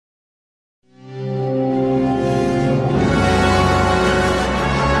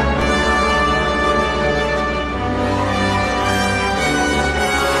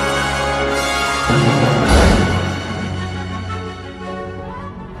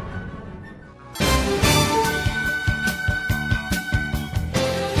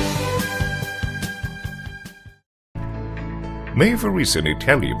Mawei is an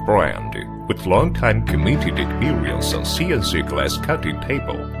Italian brand with long-time committed experience on CNC glass cutting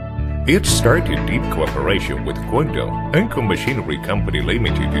table. It started deep cooperation with Guangdong Mawei Machinery Co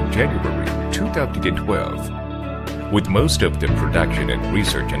Limited in January 2012. With most of the production and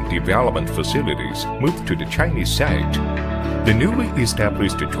research and development facilities moved to the Chinese side, the newly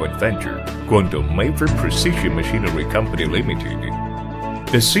established joint venture, Guangdong Mawei Precision Machinery Co Limited.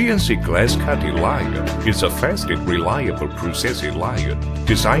 The CNC glass cutting line is a fast and reliable processing line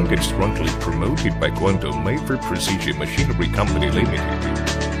designed and strongly promoted by Guangdong Mawei Precision Machinery Co Limited.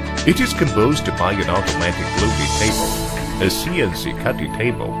 It is composed by an automatic loading table, a CNC cutting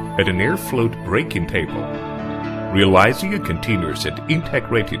table, and an air-float breaking table, realizing a continuous and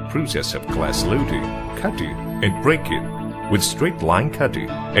integrated process of glass loading, cutting, and breaking, with straight line cutting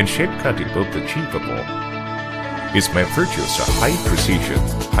and shape cutting both achievable. Its main features are high precision,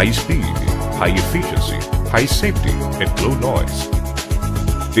 high speed, high efficiency, high safety, and low noise.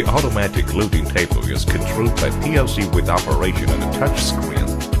 The automatic loading table is controlled by PLC with operation on a touch screen.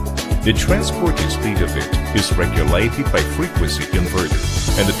 The transporting speed of it is regulated by frequency inverter,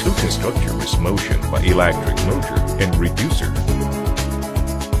 and the token structure is motioned by electric motor and reducer.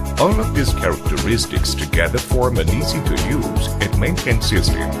 All of these characteristics together form an easy-to-use and maintain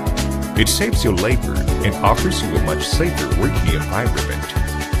system. It saves you labor and offers you a much safer working environment.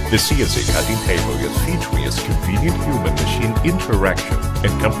 The CNC cutting table is featuring its convenient human-machine interaction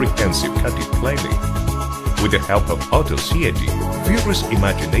and comprehensive cutting planning. With the help of auto CAD, various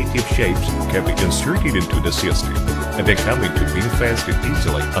imaginative shapes can be inserted into the system, and they come into being fast and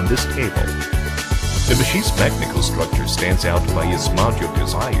easily on this table. The machine's mechanical structure stands out by its module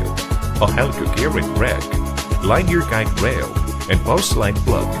design, a helical rack, linear guide rail, and ball slide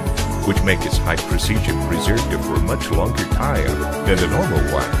plug, which make its high precision preserved for a much longer time than the normal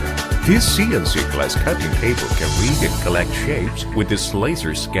one. This CNC glass cutting table can read and collect shapes with its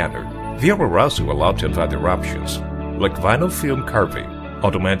laser scanner. There are also a lot of other options, like vinyl film carving,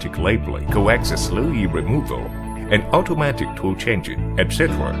 automatic labeling, coaxial slow-E removal, and automatic tool changing,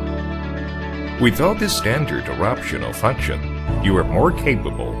 etc. With all this standard or optional function, you are more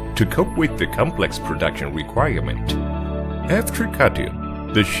capable to cope with the complex production requirement. After cutting,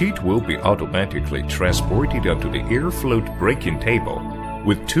 the sheet will be automatically transported onto the air-float breaking table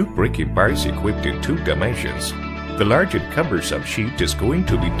with two breaking bars equipped in 2 dimensions. The large and cumbersome sheet is going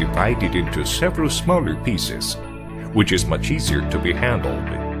to be divided into several smaller pieces, which is much easier to be handled.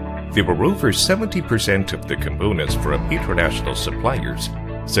 There are over 70% of the components from international suppliers,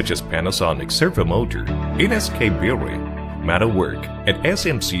 such as Panasonic Servomotor, NSK Bearing, Metalwork, and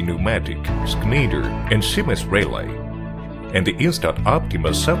SMC Pneumatic, Schneider, and Siemens Relay. And the installed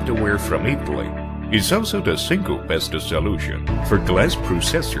Optima software from Italy is also the single best solution for glass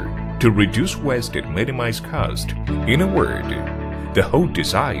processor to reduce waste and minimize cost. In a word, the whole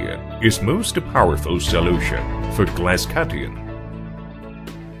design is most powerful solution for glass cutting.